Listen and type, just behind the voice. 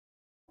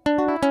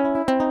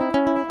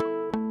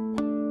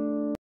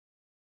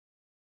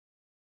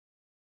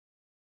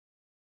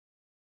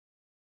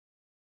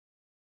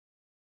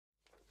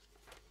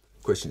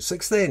Question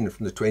 6 then,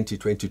 from the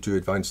 2022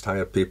 Advanced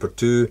Higher Paper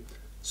 2,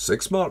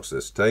 6 marks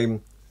this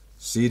time,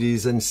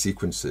 series and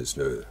sequences.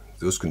 Now,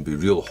 those can be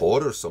real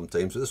horror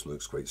sometimes, but this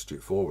looks quite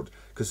straightforward,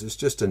 because it's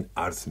just an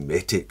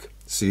arithmetic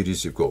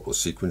series you've got, well,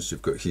 sequence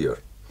you've got here.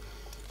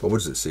 Well, what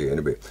does it say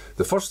anyway?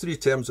 The first 3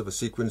 terms of a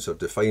sequence are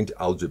defined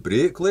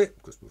algebraically,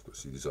 because we've got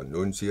series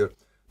unknowns here,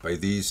 by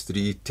these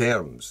 3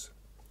 terms,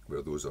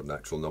 where those are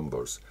natural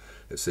numbers.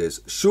 It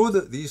says, show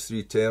that these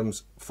 3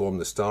 terms form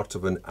the start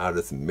of an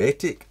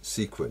arithmetic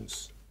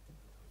sequence.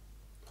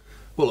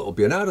 Well, it'll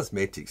be an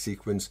arithmetic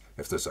sequence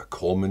if there's a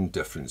common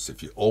difference,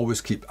 if you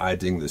always keep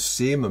adding the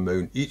same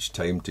amount each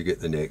time to get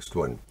the next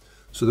one.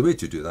 So the way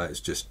to do that is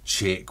just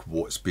check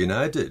what's been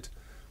added.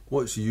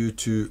 What's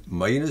u2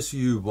 minus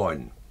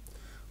u1?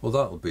 Well,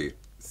 that'll be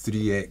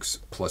 3x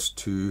plus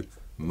 2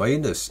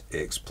 minus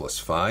x plus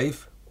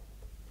 5.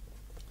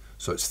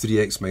 So it's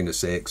 3x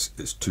minus x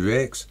is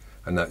 2x,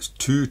 and that's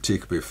 2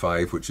 take away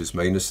 5, which is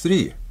minus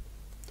 3.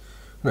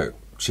 Now,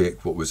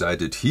 check what was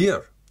added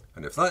here,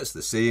 and if that's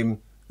the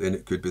same, then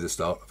it could be the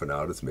start of an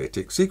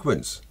arithmetic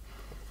sequence.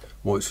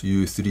 What's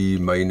u3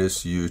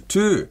 minus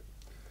u2?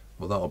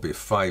 Well, that'll be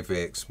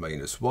 5x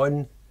minus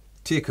 1,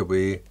 take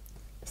away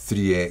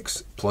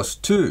 3x plus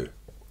 2.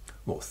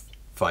 Well,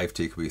 5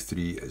 take away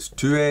 3 is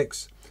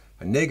 2x,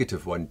 and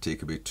negative 1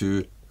 take away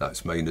 2,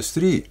 that's minus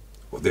 3.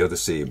 Well, they're the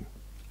same.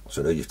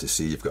 So now you have to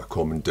say you've got a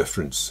common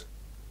difference.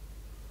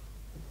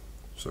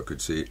 So I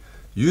could say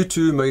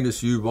u2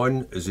 minus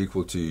u1 is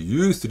equal to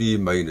u3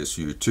 minus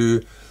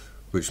u2,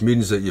 which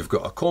means that you've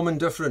got a common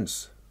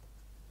difference.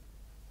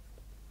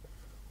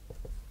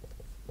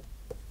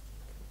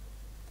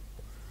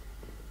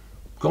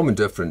 Common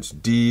difference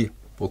d,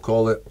 we'll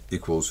call it,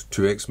 equals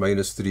 2x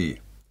minus 3.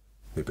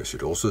 Maybe I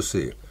should also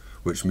say,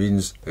 which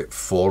means it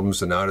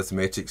forms an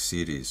arithmetic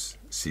series,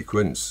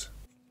 sequence.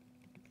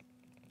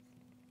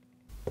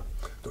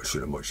 Not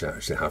sure how much I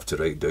actually have to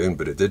write down,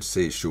 but it did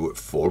say show it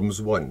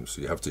forms one,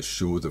 so you have to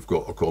show they've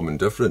got a common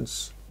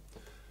difference.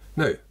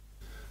 Now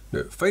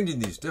finding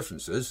these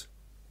differences,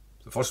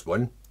 the first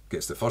one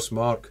gets the first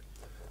mark,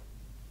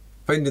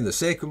 finding the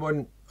second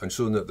one and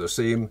showing that they're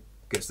same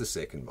gets the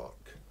second mark.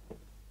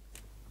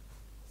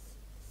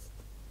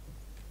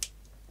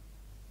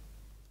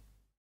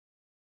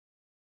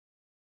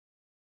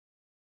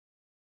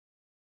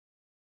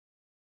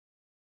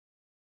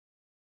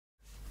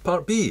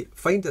 Part B,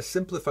 find a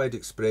simplified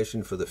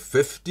expression for the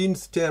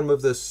 15th term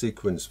of this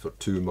sequence for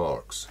 2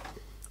 marks.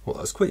 Well,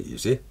 that's quite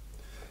easy.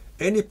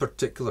 Any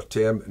particular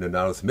term in an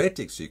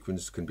arithmetic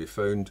sequence can be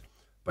found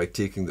by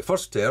taking the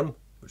first term,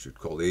 which you'd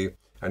call A,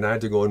 and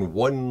adding on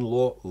 1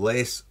 lot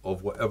less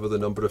of whatever the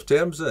number of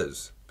terms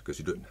is, because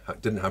you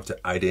didn't have to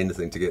add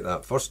anything to get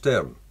that first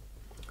term,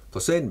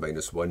 plus n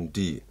minus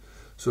 1d.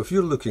 So if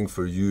you're looking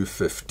for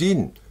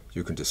u15,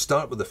 you can just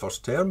start with the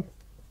first term,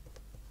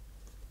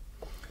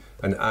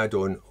 and add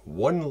on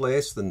 1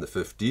 less than the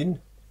 15,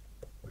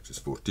 which is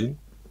 14,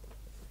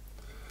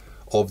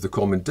 of the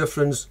common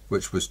difference,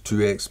 which was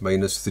 2x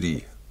minus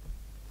 3.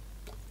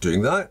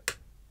 Doing that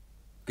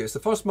gets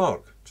the first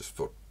mark, just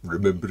for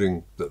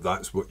remembering that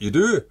that's what you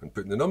do and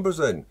putting the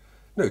numbers in.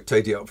 Now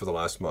tidy up for the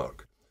last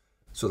mark.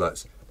 So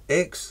that's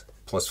x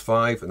plus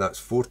 5, and that's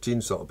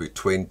 14, so that'll be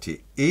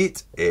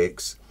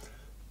 28x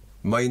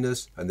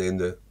minus, and then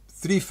the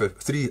 3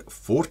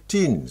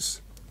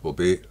 14s will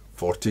be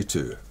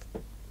 42.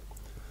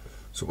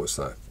 So what's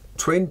that?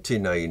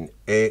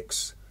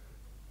 29x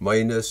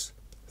minus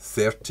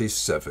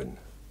 37.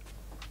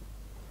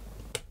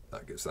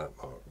 That gets that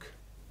mark.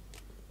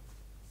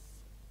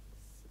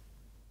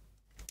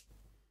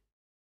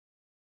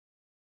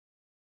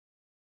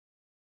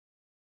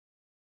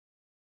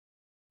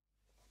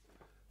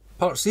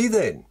 Part C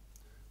then.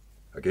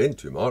 Again,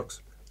 2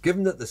 marks.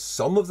 Given that the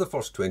sum of the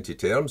first 20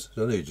 terms,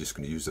 so now you're just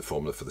going to use the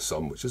formula for the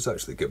sum, which is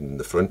actually given in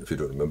the front if you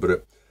don't remember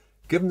it.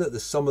 Given that the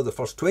sum of the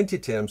first 20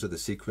 terms of the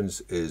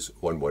sequence is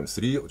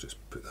 113, I'll just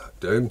put that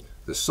down.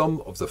 The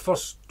sum of the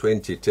first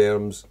 20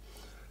 terms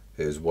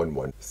is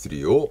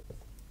 1130.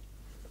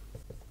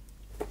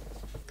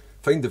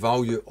 Find the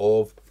value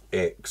of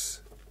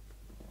x.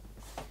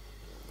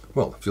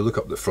 Well, if you look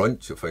up the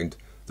front, you'll find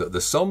that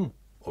the sum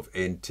of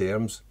n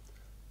terms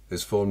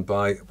is formed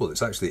by, well,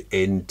 it's actually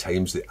n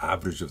times the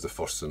average of the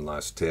first and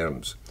last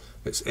terms.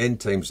 It's n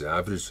times the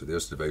average, so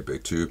there's divided by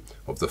 2,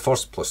 of the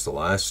first plus the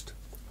last.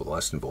 Well, the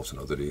last involves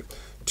another a.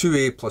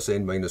 2a plus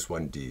n minus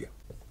 1d. You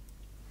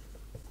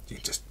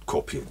can just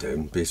copy it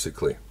down,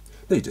 basically.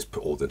 Now you just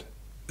put all the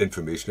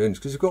information in,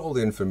 because you've got all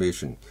the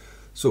information.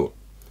 So,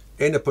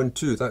 n upon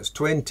 2, that's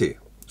 20.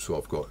 So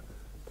I've got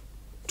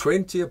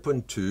 20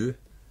 upon 2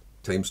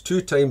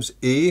 times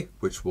a,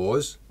 which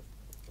was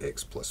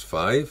x plus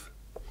 5,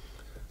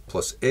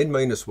 plus n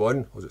minus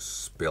 1, I'll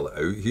just spell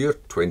it out here,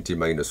 20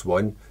 minus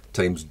 1,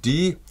 times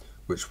d,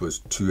 which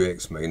was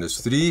 2x minus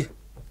 3.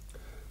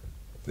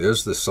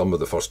 There's the sum of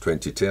the first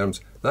 20 terms.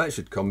 That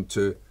should come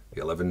to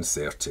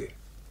 1130.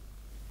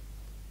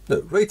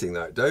 Now, writing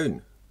that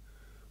down,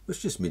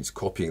 which just means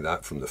copying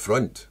that from the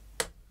front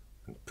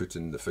and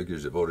putting the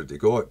figures you've already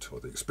got,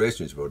 or the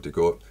expressions you've already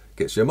got,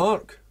 gets you a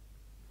mark.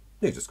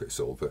 Now you just got to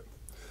solve it.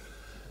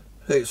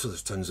 Right, so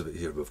there's tons of it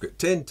here. We've got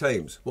 10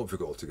 times. What have we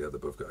got altogether?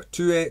 We've got a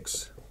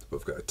 2x,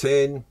 we've got a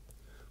 10,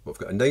 we've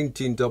got a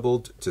 19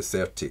 doubled to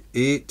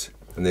 38,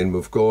 and then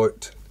we've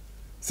got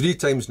 3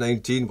 times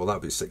 19, well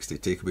that'll be 60,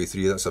 take away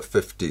 3, that's a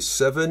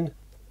 57.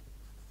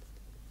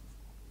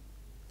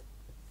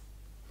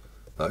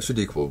 That should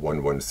equal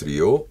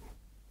 1130.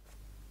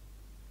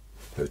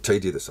 Now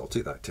tidy this, I'll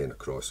take that 10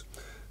 across.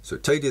 So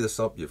tidy this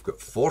up, you've got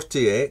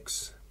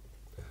 40x,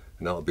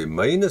 and that'll be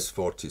minus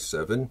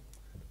 47,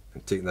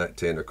 and taking that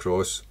 10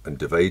 across and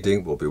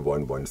dividing will be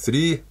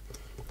 113.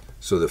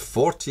 So the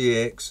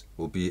 40x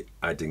will be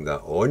adding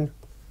that on,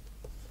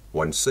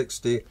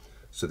 160.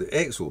 So the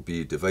x will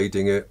be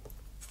dividing it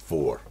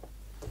 4.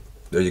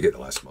 Now you get the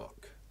last mark.